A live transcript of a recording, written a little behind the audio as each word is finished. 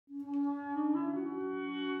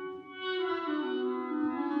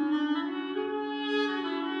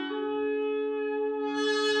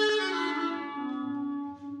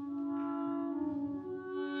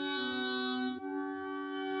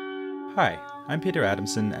Hi, I'm Peter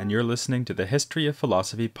Adamson, and you're listening to the History of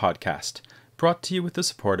Philosophy podcast, brought to you with the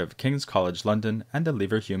support of King's College London and the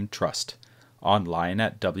Leverhulme Trust, online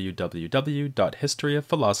at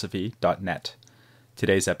www.historyofphilosophy.net.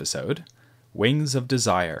 Today's episode, Wings of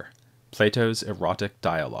Desire, Plato's Erotic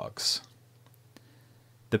Dialogues.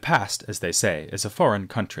 The past, as they say, is a foreign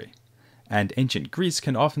country, and ancient Greece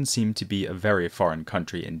can often seem to be a very foreign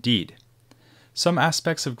country indeed. Some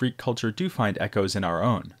aspects of Greek culture do find echoes in our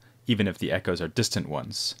own, even if the echoes are distant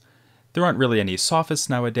ones. There aren't really any sophists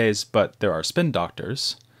nowadays, but there are spin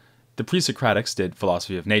doctors. The pre-Socratics did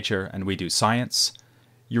philosophy of nature, and we do science.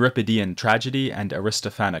 Euripidean tragedy and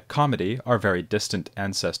Aristophanic comedy are very distant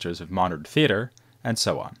ancestors of modern theater, and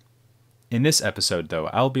so on. In this episode, though,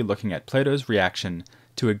 I'll be looking at Plato's reaction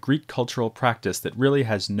to a Greek cultural practice that really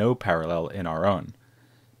has no parallel in our own: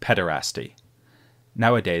 pederasty.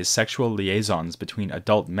 Nowadays, sexual liaisons between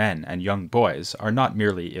adult men and young boys are not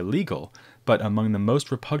merely illegal, but among the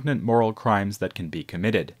most repugnant moral crimes that can be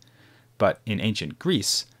committed. But in ancient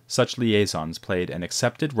Greece, such liaisons played an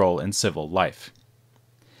accepted role in civil life.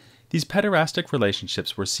 These pederastic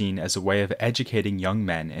relationships were seen as a way of educating young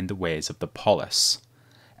men in the ways of the polis.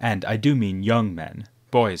 And I do mean young men,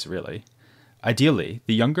 boys really. Ideally,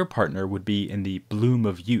 the younger partner would be in the bloom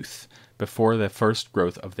of youth, before the first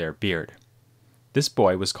growth of their beard. This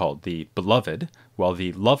boy was called the beloved, while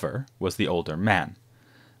the lover was the older man.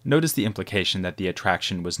 Notice the implication that the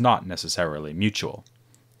attraction was not necessarily mutual.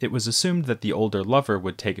 It was assumed that the older lover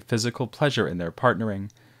would take physical pleasure in their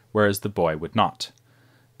partnering, whereas the boy would not.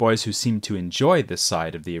 Boys who seemed to enjoy this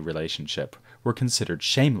side of the relationship were considered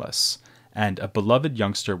shameless, and a beloved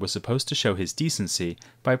youngster was supposed to show his decency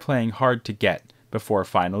by playing hard to get before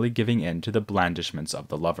finally giving in to the blandishments of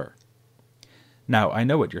the lover. Now, I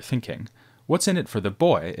know what you're thinking. What's in it for the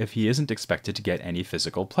boy if he isn't expected to get any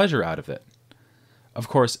physical pleasure out of it? Of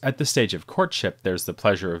course, at the stage of courtship, there's the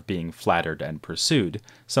pleasure of being flattered and pursued,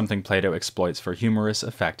 something Plato exploits for humorous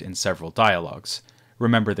effect in several dialogues.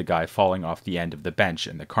 Remember the guy falling off the end of the bench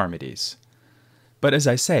in the Charmides. But as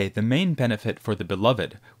I say, the main benefit for the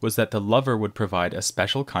beloved was that the lover would provide a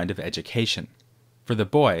special kind of education. For the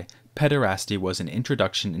boy, pederasty was an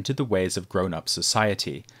introduction into the ways of grown-up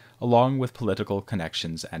society, along with political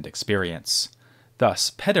connections and experience.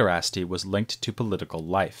 Thus, pederasty was linked to political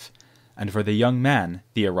life, and for the young man,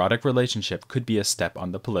 the erotic relationship could be a step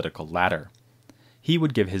on the political ladder. He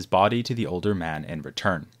would give his body to the older man in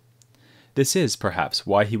return. This is, perhaps,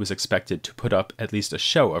 why he was expected to put up at least a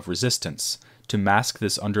show of resistance, to mask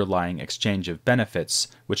this underlying exchange of benefits,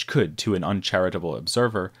 which could, to an uncharitable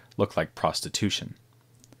observer, look like prostitution.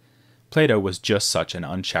 Plato was just such an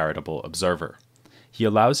uncharitable observer. He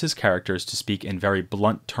allows his characters to speak in very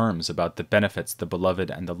blunt terms about the benefits the beloved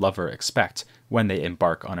and the lover expect when they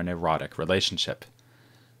embark on an erotic relationship.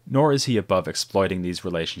 Nor is he above exploiting these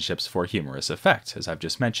relationships for humorous effect, as I've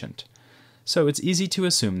just mentioned. So it's easy to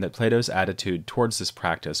assume that Plato's attitude towards this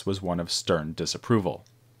practice was one of stern disapproval.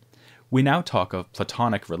 We now talk of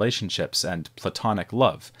platonic relationships and platonic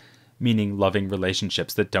love, meaning loving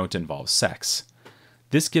relationships that don't involve sex.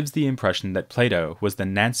 This gives the impression that Plato was the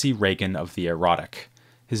Nancy Reagan of the erotic.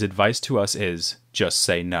 His advice to us is, just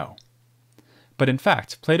say no. But in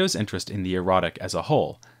fact, Plato's interest in the erotic as a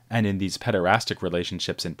whole, and in these pederastic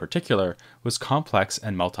relationships in particular, was complex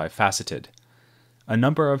and multifaceted. A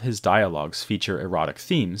number of his dialogues feature erotic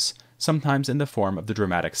themes, sometimes in the form of the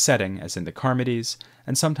dramatic setting, as in the Charmides,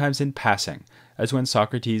 and sometimes in passing, as when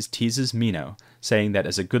Socrates teases Meno, saying that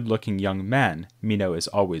as a good-looking young man, Meno is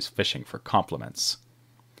always fishing for compliments.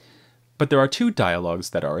 But there are two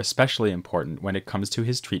dialogues that are especially important when it comes to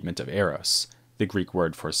his treatment of eros, the Greek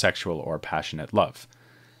word for sexual or passionate love.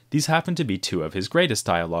 These happen to be two of his greatest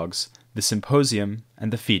dialogues, the Symposium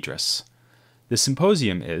and the Phaedrus. The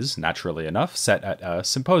Symposium is, naturally enough, set at a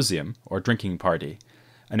symposium, or drinking party,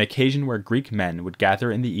 an occasion where Greek men would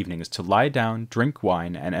gather in the evenings to lie down, drink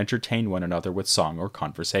wine, and entertain one another with song or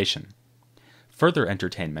conversation. Further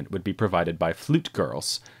entertainment would be provided by flute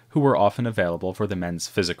girls, who were often available for the men's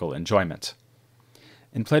physical enjoyment.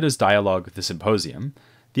 In Plato's dialogue The Symposium,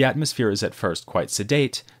 the atmosphere is at first quite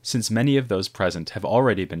sedate, since many of those present have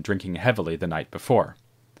already been drinking heavily the night before.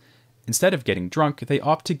 Instead of getting drunk, they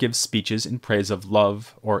opt to give speeches in praise of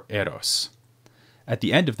love, or eros. At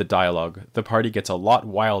the end of the dialogue, the party gets a lot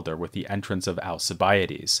wilder with the entrance of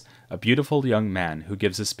Alcibiades, a beautiful young man who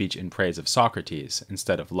gives a speech in praise of Socrates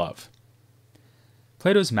instead of love.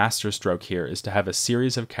 Plato's masterstroke here is to have a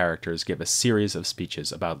series of characters give a series of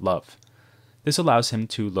speeches about love. This allows him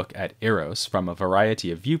to look at eros from a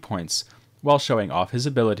variety of viewpoints, while showing off his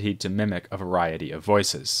ability to mimic a variety of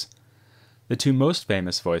voices. The two most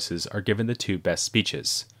famous voices are given the two best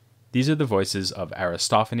speeches. These are the voices of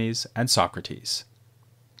Aristophanes and Socrates.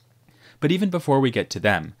 But even before we get to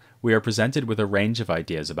them, we are presented with a range of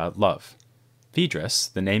ideas about love. Phaedrus,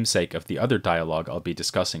 the namesake of the other dialogue I'll be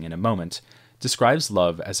discussing in a moment, describes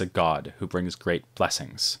love as a god who brings great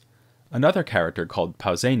blessings. Another character called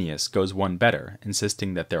Pausanias goes one better,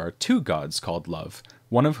 insisting that there are two gods called love,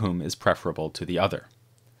 one of whom is preferable to the other.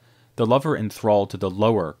 The lover enthralled to the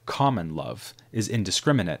lower, common love is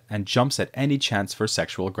indiscriminate and jumps at any chance for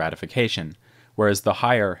sexual gratification, whereas the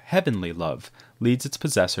higher, heavenly love leads its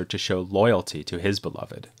possessor to show loyalty to his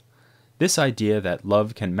beloved. This idea that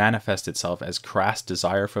love can manifest itself as crass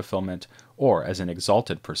desire fulfillment or as an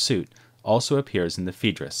exalted pursuit also appears in the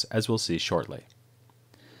Phaedrus, as we'll see shortly.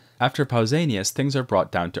 After Pausanias, things are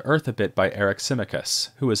brought down to earth a bit by Eryximachus,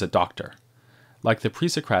 who is a doctor. Like the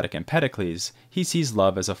pre-Socratic Empedocles, he sees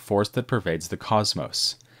love as a force that pervades the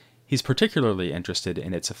cosmos. He's particularly interested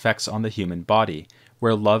in its effects on the human body,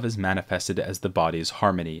 where love is manifested as the body's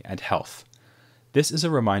harmony and health. This is a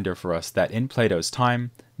reminder for us that in Plato's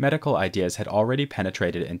time, medical ideas had already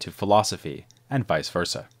penetrated into philosophy, and vice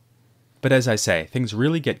versa. But as I say, things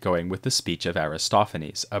really get going with the speech of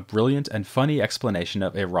Aristophanes, a brilliant and funny explanation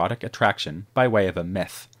of erotic attraction by way of a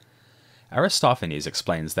myth. Aristophanes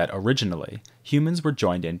explains that originally, humans were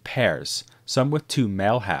joined in pairs, some with two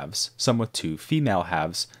male halves, some with two female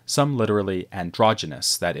halves, some literally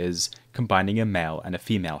androgynous, that is, combining a male and a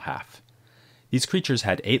female half. These creatures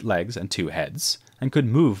had 8 legs and 2 heads, and could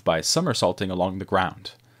move by somersaulting along the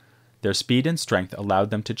ground. Their speed and strength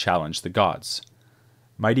allowed them to challenge the gods.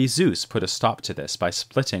 Mighty Zeus put a stop to this by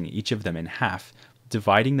splitting each of them in half,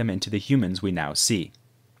 dividing them into the humans we now see.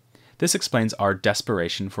 This explains our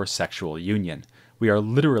desperation for sexual union. We are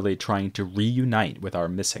literally trying to reunite with our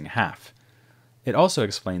missing half. It also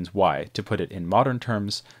explains why, to put it in modern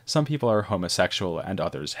terms, some people are homosexual and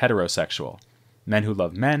others heterosexual. Men who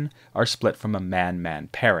love men are split from a man-man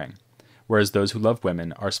pairing, whereas those who love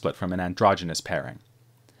women are split from an androgynous pairing.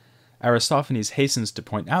 Aristophanes hastens to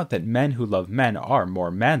point out that men who love men are more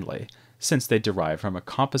manly, since they derive from a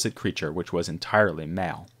composite creature which was entirely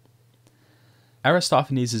male.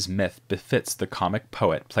 Aristophanes' myth befits the comic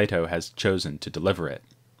poet Plato has chosen to deliver it.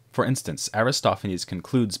 For instance, Aristophanes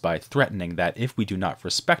concludes by threatening that if we do not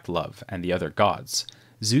respect love and the other gods,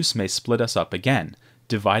 Zeus may split us up again,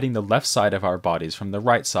 dividing the left side of our bodies from the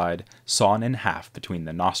right side, sawn in half between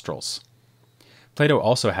the nostrils. Plato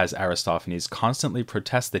also has Aristophanes constantly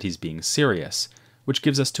protest that he's being serious, which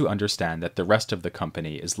gives us to understand that the rest of the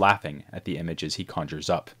company is laughing at the images he conjures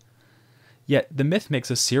up. Yet the myth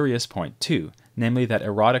makes a serious point too, namely that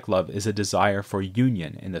erotic love is a desire for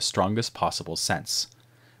union in the strongest possible sense.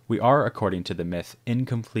 We are, according to the myth,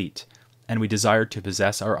 incomplete, and we desire to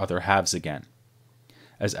possess our other halves again.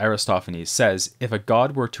 As Aristophanes says, if a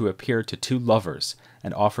god were to appear to 2 lovers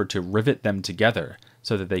and offer to rivet them together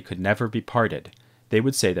so that they could never be parted, they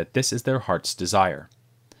would say that this is their heart's desire.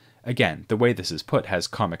 Again, the way this is put has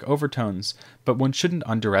comic overtones, but one shouldn't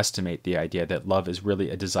underestimate the idea that love is really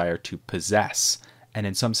a desire to possess, and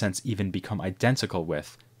in some sense even become identical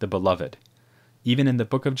with, the beloved. Even in the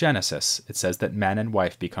book of Genesis, it says that man and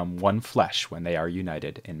wife become one flesh when they are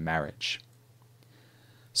united in marriage.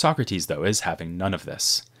 Socrates, though, is having none of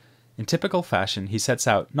this. In typical fashion, he sets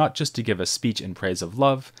out not just to give a speech in praise of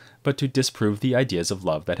love, but to disprove the ideas of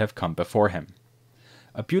love that have come before him.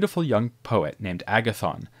 A beautiful young poet named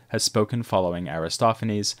Agathon has spoken following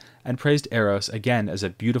Aristophanes, and praised Eros again as a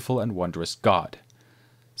beautiful and wondrous god.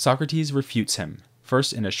 Socrates refutes him,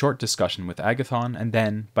 first in a short discussion with Agathon, and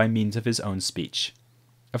then by means of his own speech.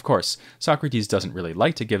 Of course, Socrates doesn't really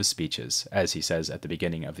like to give speeches, as he says at the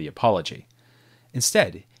beginning of the Apology.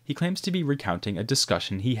 Instead, he claims to be recounting a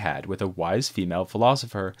discussion he had with a wise female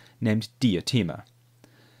philosopher named Diotima.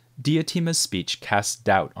 Diotima's speech casts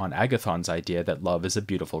doubt on Agathon's idea that love is a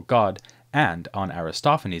beautiful god, and on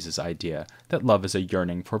Aristophanes' idea that love is a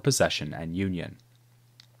yearning for possession and union.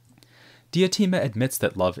 Diotima admits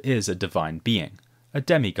that love is a divine being, a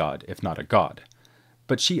demigod if not a god,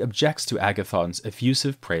 but she objects to Agathon's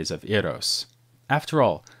effusive praise of Eros. After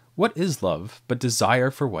all, what is love but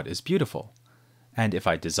desire for what is beautiful? And if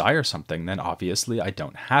I desire something, then obviously I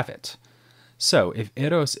don't have it. So, if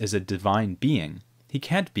Eros is a divine being, he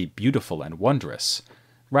can't be beautiful and wondrous.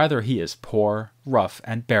 Rather, he is poor, rough,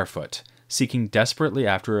 and barefoot, seeking desperately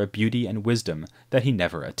after a beauty and wisdom that he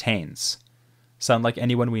never attains. Sound like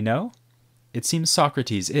anyone we know? It seems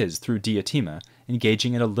Socrates is, through Diotima,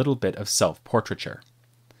 engaging in a little bit of self-portraiture.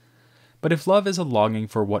 But if love is a longing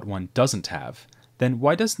for what one doesn't have, then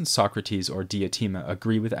why doesn't Socrates or Diotima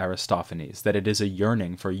agree with Aristophanes that it is a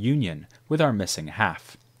yearning for union with our missing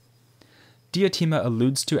half? Diotima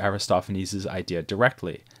alludes to Aristophanes' idea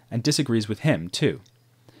directly, and disagrees with him too.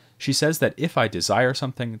 She says that if I desire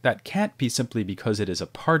something, that can't be simply because it is a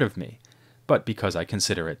part of me, but because I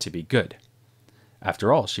consider it to be good.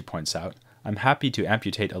 After all, she points out, I'm happy to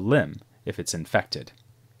amputate a limb if it's infected.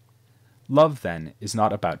 Love, then, is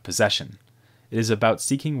not about possession. It is about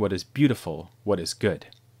seeking what is beautiful, what is good.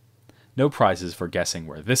 No prizes for guessing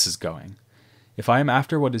where this is going. If I am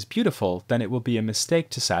after what is beautiful, then it will be a mistake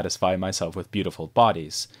to satisfy myself with beautiful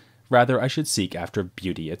bodies. Rather, I should seek after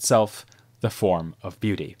beauty itself, the form of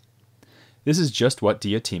beauty. This is just what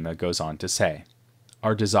Diotima goes on to say.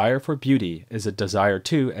 Our desire for beauty is a desire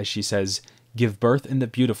to, as she says, give birth in the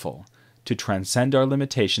beautiful, to transcend our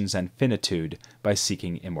limitations and finitude by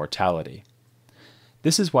seeking immortality.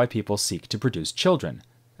 This is why people seek to produce children,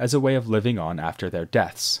 as a way of living on after their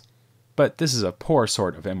deaths. But this is a poor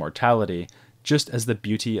sort of immortality, just as the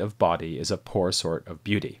beauty of body is a poor sort of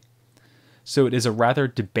beauty. So it is a rather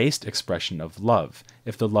debased expression of love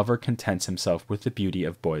if the lover contents himself with the beauty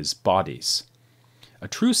of boys' bodies. A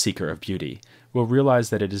true seeker of beauty will realize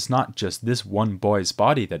that it is not just this one boy's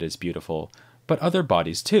body that is beautiful, but other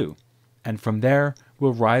bodies too, and from there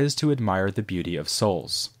will rise to admire the beauty of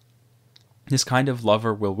souls. This kind of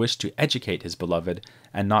lover will wish to educate his beloved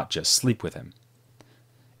and not just sleep with him.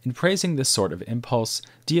 In praising this sort of impulse,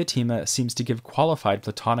 Diotima seems to give qualified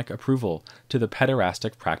Platonic approval to the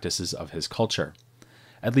pederastic practices of his culture,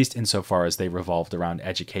 at least insofar as they revolved around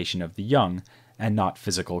education of the young and not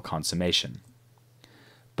physical consummation.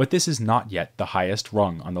 But this is not yet the highest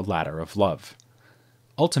rung on the ladder of love.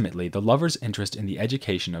 Ultimately, the lover's interest in the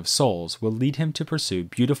education of souls will lead him to pursue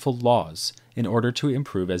beautiful laws in order to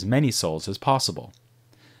improve as many souls as possible.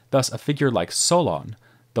 Thus, a figure like Solon,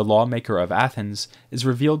 the lawmaker of Athens, is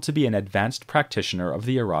revealed to be an advanced practitioner of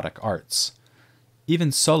the erotic arts.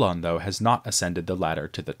 Even Solon, though, has not ascended the ladder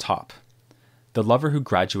to the top. The lover who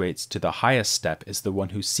graduates to the highest step is the one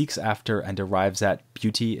who seeks after and arrives at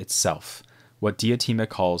beauty itself, what Diotima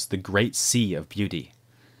calls the great sea of beauty.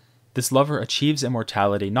 This lover achieves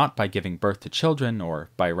immortality not by giving birth to children or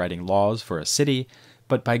by writing laws for a city,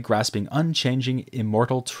 but by grasping unchanging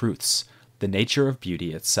immortal truths, the nature of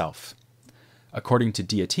beauty itself. According to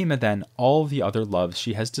Diotima, then, all the other loves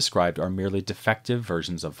she has described are merely defective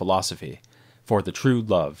versions of philosophy, for the true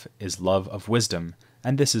love is love of wisdom,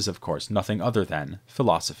 and this is, of course, nothing other than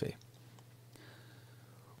philosophy.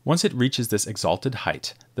 Once it reaches this exalted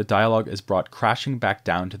height, the dialogue is brought crashing back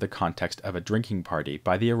down to the context of a drinking party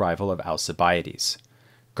by the arrival of Alcibiades.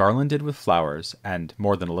 Garlanded with flowers, and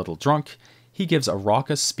more than a little drunk, he gives a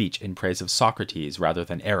raucous speech in praise of Socrates rather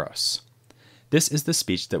than Eros. This is the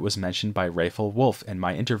speech that was mentioned by Raphael Wolff in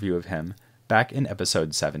my interview of him back in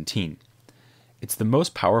episode 17. It's the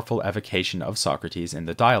most powerful evocation of Socrates in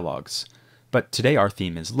the dialogues, but today our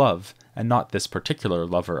theme is love, and not this particular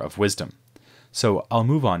lover of wisdom. So I'll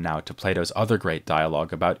move on now to Plato's other great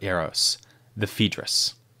dialogue about Eros, the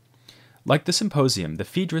Phaedrus. Like the Symposium, the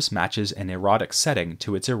Phaedrus matches an erotic setting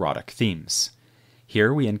to its erotic themes.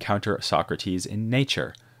 Here we encounter Socrates in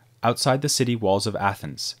nature, outside the city walls of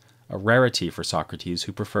Athens, a rarity for Socrates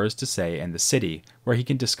who prefers to stay in the city where he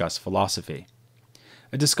can discuss philosophy.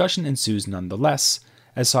 A discussion ensues nonetheless,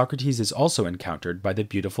 as Socrates is also encountered by the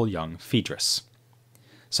beautiful young Phaedrus.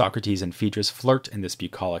 Socrates and Phaedrus flirt in this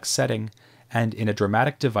bucolic setting, and in a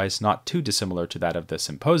dramatic device not too dissimilar to that of the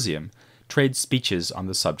Symposium, trade speeches on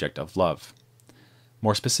the subject of love.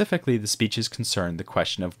 More specifically, the speeches concern the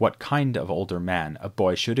question of what kind of older man a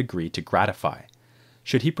boy should agree to gratify.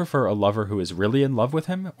 Should he prefer a lover who is really in love with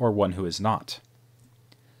him, or one who is not?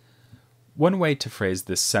 One way to phrase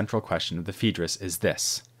this central question of the Phaedrus is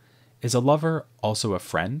this: is a lover also a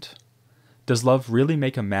friend? Does love really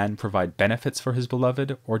make a man provide benefits for his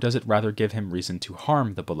beloved, or does it rather give him reason to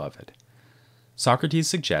harm the beloved? Socrates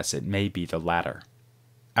suggests it may be the latter.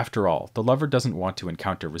 After all, the lover doesn't want to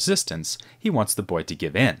encounter resistance, he wants the boy to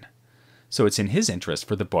give in. So it's in his interest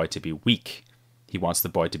for the boy to be weak. He wants the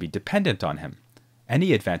boy to be dependent on him.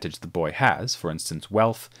 Any advantage the boy has, for instance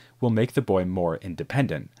wealth, will make the boy more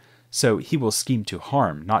independent, so he will scheme to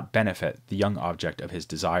harm, not benefit, the young object of his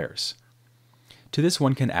desires. To this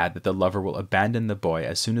one can add that the lover will abandon the boy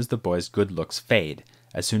as soon as the boy's good looks fade,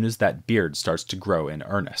 as soon as that beard starts to grow in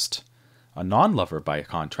earnest. A non-lover, by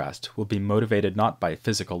contrast, will be motivated not by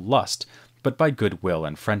physical lust, but by goodwill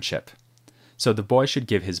and friendship. So the boy should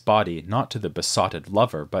give his body not to the besotted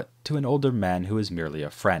lover, but to an older man who is merely a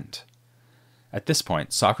friend. At this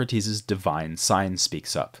point, Socrates' divine sign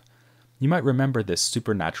speaks up. You might remember this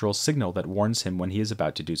supernatural signal that warns him when he is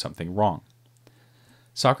about to do something wrong.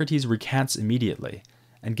 Socrates recants immediately,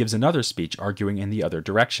 and gives another speech arguing in the other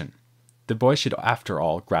direction. The boy should after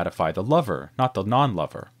all gratify the lover, not the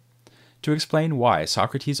non-lover. to explain why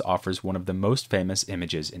Socrates offers one of the most famous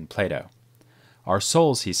images in Plato. Our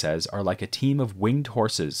souls, he says, are like a team of winged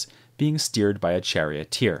horses being steered by a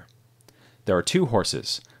charioteer. There are two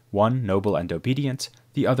horses, one noble and obedient,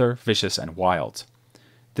 the other vicious and wild.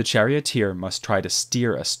 The charioteer must try to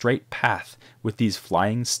steer a straight path with these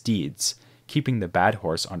flying steeds, keeping the bad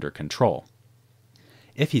horse under control.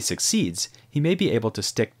 If he succeeds, he may be able to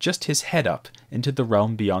stick just his head up into the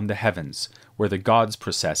realm beyond the heavens, where the gods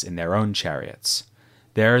process in their own chariots.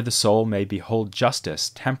 There the soul may behold justice,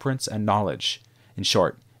 temperance, and knowledge. In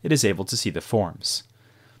short, it is able to see the forms.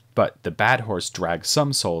 But the bad horse drags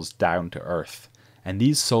some souls down to earth, and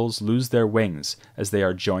these souls lose their wings as they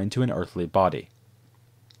are joined to an earthly body.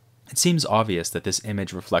 It seems obvious that this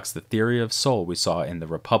image reflects the theory of soul we saw in the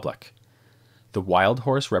Republic. The wild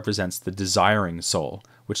horse represents the desiring soul,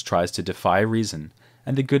 which tries to defy reason,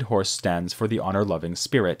 and the good horse stands for the honor-loving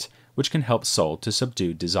spirit, which can help soul to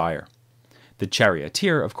subdue desire. The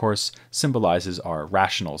charioteer, of course, symbolizes our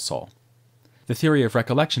rational soul. The theory of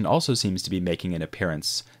recollection also seems to be making an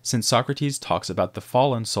appearance, since Socrates talks about the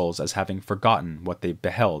fallen souls as having forgotten what they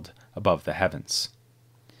beheld above the heavens.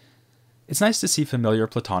 It's nice to see familiar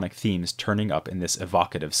Platonic themes turning up in this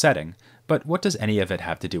evocative setting, but what does any of it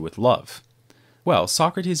have to do with love? Well,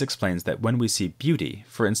 Socrates explains that when we see beauty,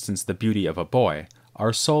 for instance the beauty of a boy,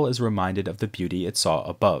 our soul is reminded of the beauty it saw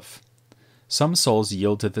above. Some souls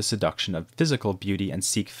yield to the seduction of physical beauty and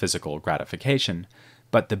seek physical gratification,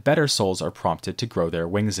 but the better souls are prompted to grow their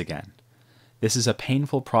wings again. This is a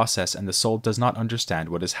painful process, and the soul does not understand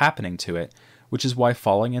what is happening to it, which is why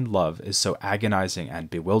falling in love is so agonizing and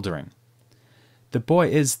bewildering. The boy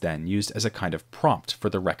is, then, used as a kind of prompt for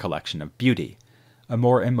the recollection of beauty, a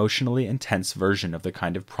more emotionally intense version of the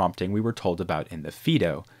kind of prompting we were told about in the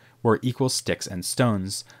Phaedo, where equal sticks and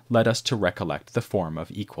stones led us to recollect the form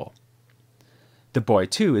of equal. The boy,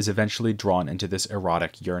 too, is eventually drawn into this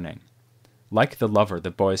erotic yearning. Like the lover,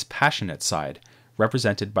 the boy's passionate side,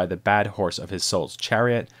 represented by the bad horse of his soul's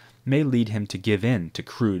chariot, may lead him to give in to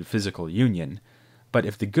crude physical union, but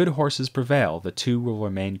if the good horses prevail, the two will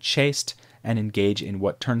remain chaste and engage in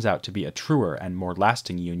what turns out to be a truer and more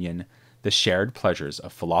lasting union, the shared pleasures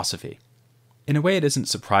of philosophy. In a way, it isn't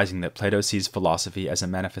surprising that Plato sees philosophy as a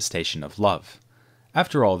manifestation of love.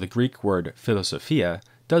 After all, the Greek word philosophia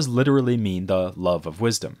does literally mean the love of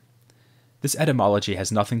wisdom. This etymology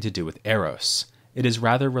has nothing to do with eros. It is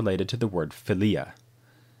rather related to the word philia.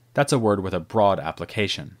 That's a word with a broad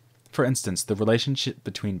application. For instance, the relationship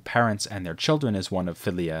between parents and their children is one of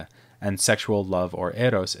philia, and sexual love or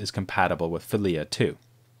eros is compatible with philia too.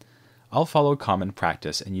 I'll follow common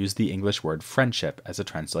practice and use the English word friendship as a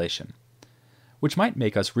translation, which might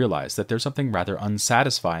make us realize that there's something rather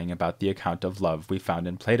unsatisfying about the account of love we found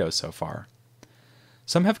in Plato so far.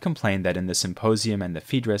 Some have complained that in the Symposium and the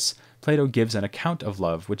Phaedrus, Plato gives an account of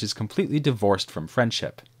love which is completely divorced from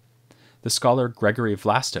friendship. The scholar Gregory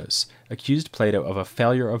Vlastos accused Plato of a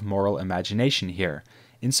failure of moral imagination here,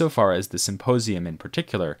 insofar as the Symposium in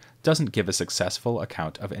particular doesn't give a successful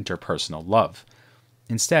account of interpersonal love.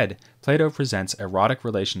 Instead, Plato presents erotic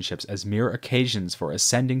relationships as mere occasions for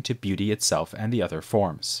ascending to beauty itself and the other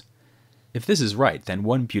forms. If this is right, then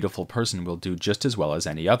one beautiful person will do just as well as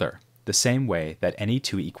any other, the same way that any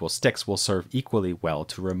two equal sticks will serve equally well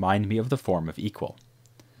to remind me of the form of equal.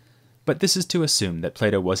 But this is to assume that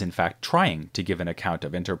Plato was in fact trying to give an account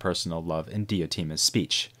of interpersonal love in Diotima's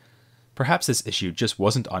speech. Perhaps this issue just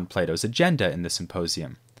wasn't on Plato's agenda in the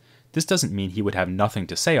Symposium. This doesn't mean he would have nothing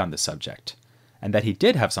to say on the subject, and that he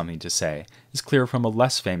did have something to say is clear from a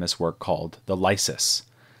less famous work called the Lysis.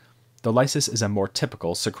 The Lysis is a more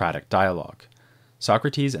typical Socratic dialogue.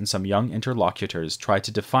 Socrates and some young interlocutors try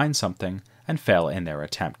to define something and fail in their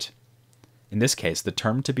attempt. In this case, the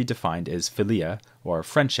term to be defined is philia, or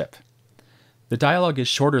friendship. The dialogue is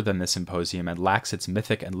shorter than the Symposium and lacks its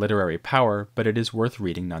mythic and literary power, but it is worth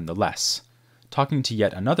reading nonetheless. Talking to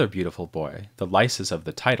yet another beautiful boy, the Lysis of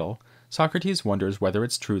the title, Socrates wonders whether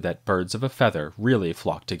it's true that birds of a feather really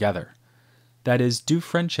flock together. That is, do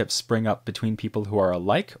friendships spring up between people who are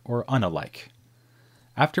alike or unalike?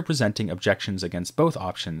 After presenting objections against both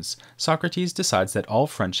options, Socrates decides that all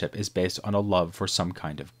friendship is based on a love for some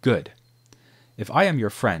kind of good. If I am your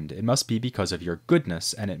friend, it must be because of your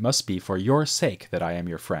goodness, and it must be for your sake that I am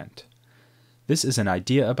your friend. This is an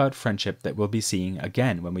idea about friendship that we'll be seeing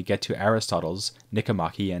again when we get to Aristotle's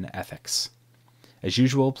Nicomachean Ethics. As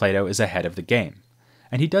usual, Plato is ahead of the game,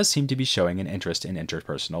 and he does seem to be showing an interest in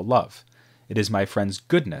interpersonal love. It is my friend's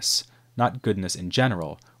goodness, not goodness in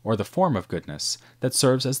general, or the form of goodness, that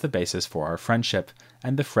serves as the basis for our friendship,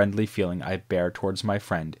 and the friendly feeling I bear towards my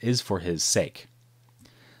friend is for his sake.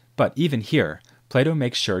 But even here, Plato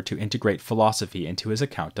makes sure to integrate philosophy into his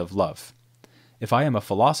account of love. If I am a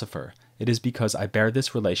philosopher, it is because I bear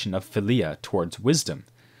this relation of philia towards wisdom,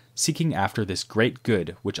 seeking after this great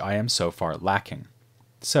good which I am so far lacking.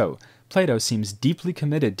 So, Plato seems deeply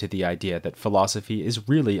committed to the idea that philosophy is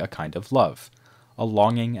really a kind of love, a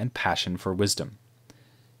longing and passion for wisdom.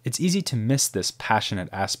 It's easy to miss this passionate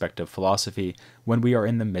aspect of philosophy when we are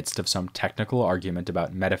in the midst of some technical argument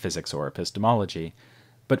about metaphysics or epistemology,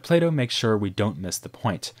 but Plato makes sure we don't miss the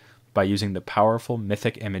point by using the powerful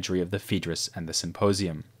mythic imagery of the Phaedrus and the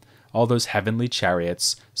Symposium, all those heavenly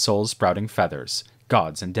chariots, soul-sprouting feathers,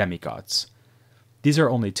 gods and demigods. These are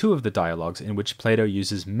only two of the dialogues in which Plato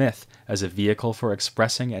uses myth as a vehicle for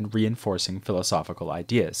expressing and reinforcing philosophical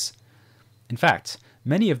ideas. In fact,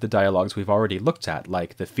 many of the dialogues we've already looked at,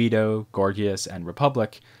 like the Phaedo, Gorgias, and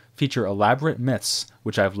Republic, feature elaborate myths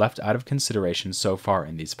which I've left out of consideration so far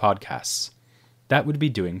in these podcasts. That would be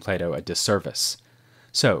doing Plato a disservice.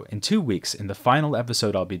 So, in 2 weeks, in the final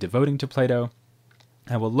episode I'll be devoting to Plato,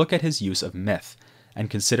 I will look at his use of myth, and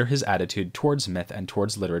consider his attitude towards myth and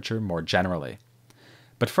towards literature more generally.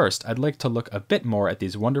 But first, I'd like to look a bit more at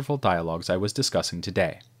these wonderful dialogues I was discussing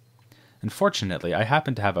today. Unfortunately, I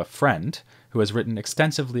happen to have a friend who has written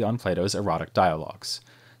extensively on Plato's erotic dialogues.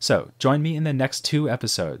 So, join me in the next 2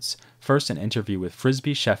 episodes, first an interview with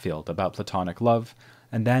Frisbee Sheffield about Platonic love,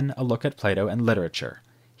 and then a look at Plato and literature,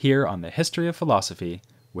 here on the History of Philosophy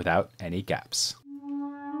without any gaps.